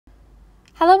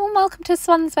Hello and welcome to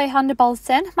Swansway Honda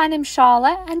Bolton. My name's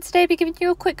Charlotte and today I'll be giving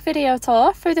you a quick video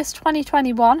tour through this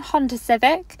 2021 Honda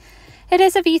Civic. It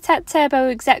is a VTEC Turbo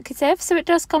Executive, so it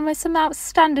does come with some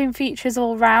outstanding features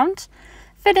all round.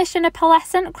 Finished in a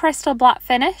pearlescent crystal black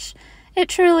finish, it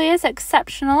truly is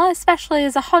exceptional, especially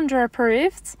as a Honda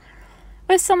approved.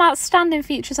 With some outstanding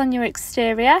features on your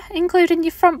exterior, including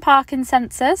your front parking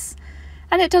sensors.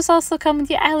 And it does also come with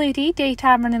your LED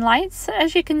daytime running lights,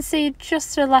 as you can see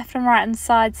just to the left and right hand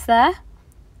sides there.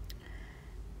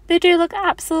 They do look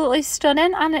absolutely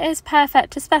stunning and it is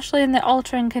perfect, especially in the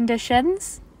altering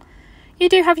conditions. You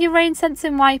do have your rain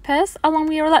sensing wipers along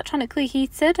with your electronically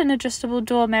heated and adjustable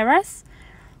door mirrors,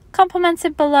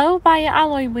 complemented below by your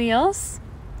alloy wheels.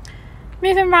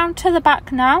 Moving round to the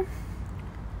back now.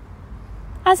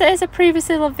 As it is a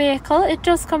previously loved vehicle, it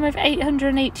does come with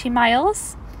 880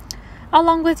 miles.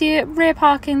 Along with your rear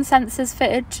parking sensors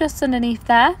fitted just underneath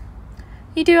there.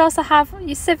 You do also have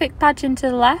your Civic badging to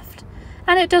the left,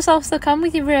 and it does also come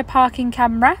with your rear parking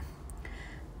camera.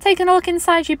 Taking a look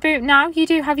inside your boot now, you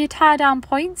do have your tie down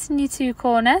points in your two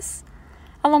corners,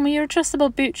 along with your adjustable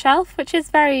boot shelf, which is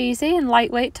very easy and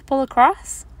lightweight to pull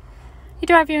across. You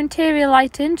do have your interior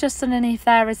lighting just underneath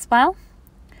there as well.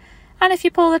 And if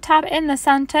you pull the tab in the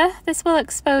centre, this will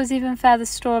expose even further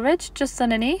storage just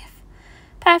underneath.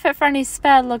 Perfect for any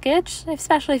spare luggage,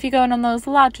 especially if you're going on those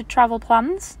larger travel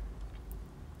plans.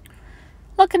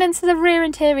 Looking into the rear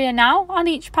interior now, on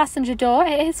each passenger door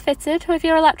it is fitted with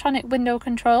your electronic window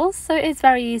controls, so it is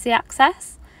very easy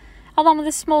access, along with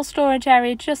a small storage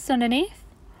area just underneath.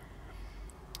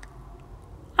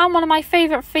 And one of my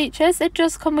favourite features, it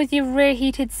does come with your rear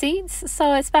heated seats,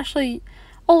 so especially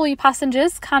all your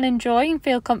passengers can enjoy and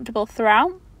feel comfortable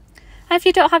throughout. And if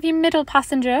you don't have your middle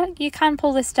passenger, you can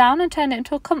pull this down and turn it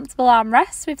into a comfortable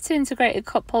armrest with two integrated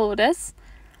cup holders.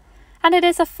 And it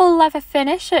is a full leather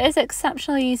finish, so it is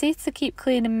exceptionally easy to keep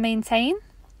clean and maintain.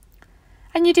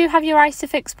 And you do have your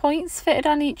ISOFIX points fitted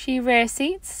on each of your rear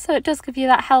seats, so it does give you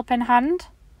that helping hand.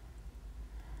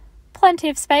 Plenty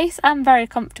of space and very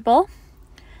comfortable.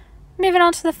 Moving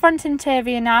on to the front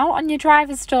interior now, on your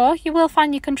driver's door you will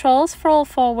find your controls for all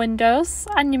four windows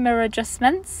and your mirror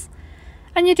adjustments.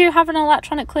 And you do have an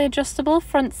electronically adjustable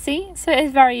front seat, so it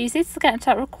is very easy to get into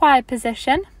that required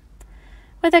position.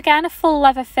 With again a full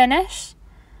leather finish.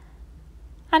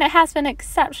 And it has been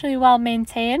exceptionally well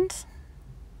maintained.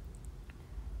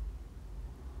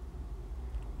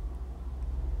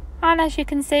 And as you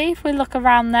can see, if we look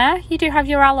around there, you do have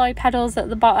your alloy pedals at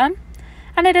the bottom.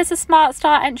 And it is a smart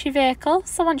start entry vehicle,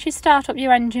 so once you start up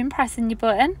your engine pressing your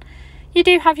button, you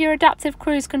do have your adaptive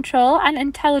cruise control and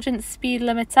intelligent speed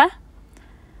limiter.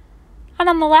 And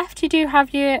on the left you do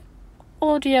have your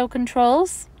audio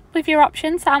controls with your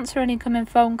option to answer any incoming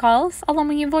phone calls, along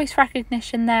with your voice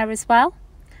recognition there as well.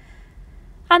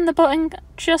 And the button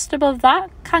just above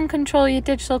that can control your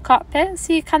digital cockpit,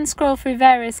 so you can scroll through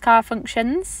various car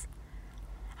functions.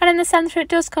 And in the centre it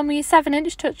does come with your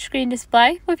 7-inch touchscreen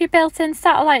display with your built-in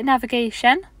satellite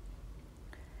navigation.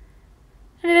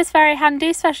 And it is very handy,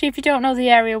 especially if you don't know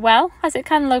the area well, as it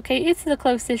can locate you to the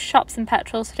closest shops and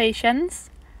petrol stations.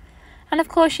 And of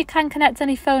course you can connect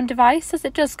any phone device, as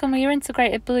it does come with your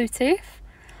integrated Bluetooth.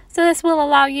 So this will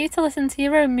allow you to listen to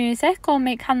your own music or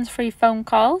make hands-free phone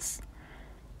calls.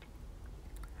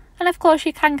 And of course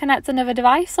you can connect another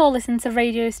device or listen to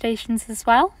radio stations as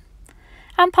well.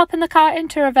 And popping the car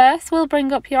into reverse will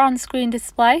bring up your on-screen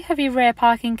display of your rear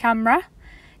parking camera,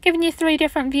 giving you 3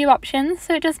 different view options,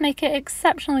 so it does make it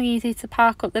exceptionally easy to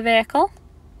park up the vehicle.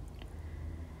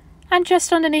 And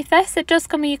just underneath this it does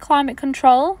come with your climate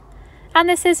control. And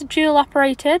this is dual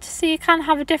operated, so you can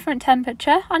have a different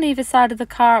temperature on either side of the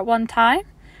car at one time.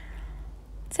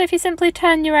 So if you simply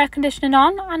turn your air conditioning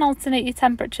on and alternate your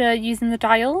temperature using the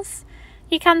dials,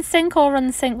 you can sync or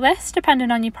unsync this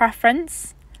depending on your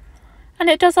preference. And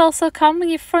it does also come with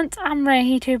your front and rear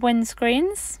heated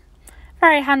windscreens.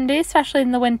 Very handy, especially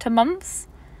in the winter months.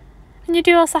 And you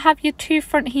do also have your 2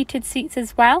 front heated seats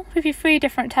as well, with your 3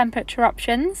 different temperature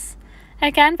options.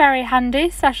 Again, very handy,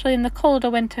 especially in the colder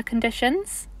winter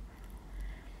conditions.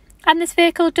 And this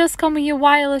vehicle does come with your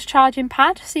wireless charging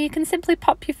pad, so you can simply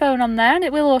pop your phone on there and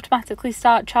it will automatically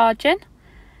start charging.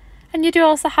 And you do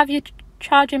also have your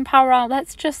charging power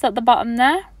outlets just at the bottom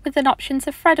there, with an option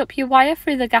to thread up your wire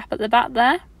through the gap at the back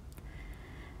there.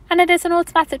 And it is an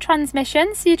automatic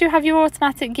transmission, so you do have your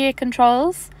automatic gear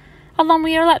controls, along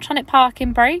with your electronic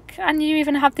parking brake, and you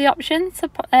even have the option to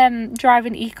drive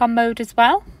in Econ mode as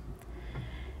well.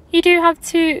 You do have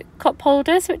 2 cup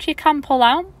holders which you can pull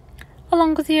out,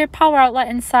 along with your power outlet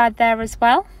inside there as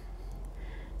well.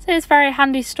 So it's very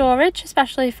handy storage,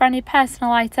 especially for any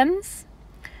personal items.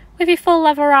 with your full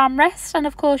leather armrest, and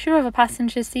of course your other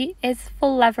passenger seat is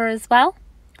full leather as well.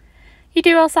 You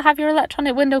do also have your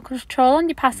electronic window control on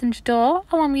your passenger door,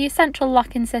 along with your central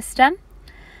locking system.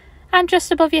 And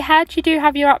just above your head you do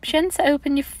have your option to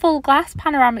open your full glass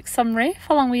panoramic sunroof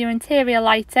along with your interior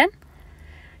lighting.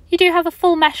 You do have a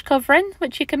full mesh covering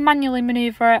which you can manually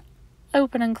manoeuvre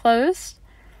open and closed.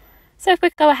 So if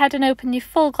we go ahead and open your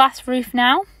full glass roof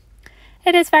now,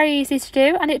 it is very easy to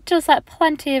do, and it does let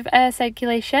plenty of air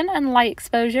circulation and light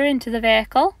exposure into the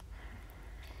vehicle.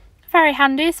 Very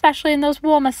handy, especially in those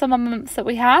warmer summer months that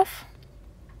we have.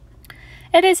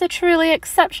 It is a truly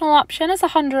exceptional option as a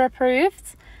Honda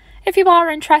approved. If you are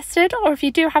interested, or if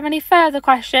you do have any further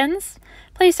questions,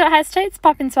 please don't hesitate to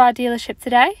pop into our dealership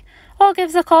today or give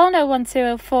us a call on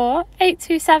 01204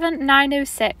 827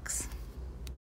 906.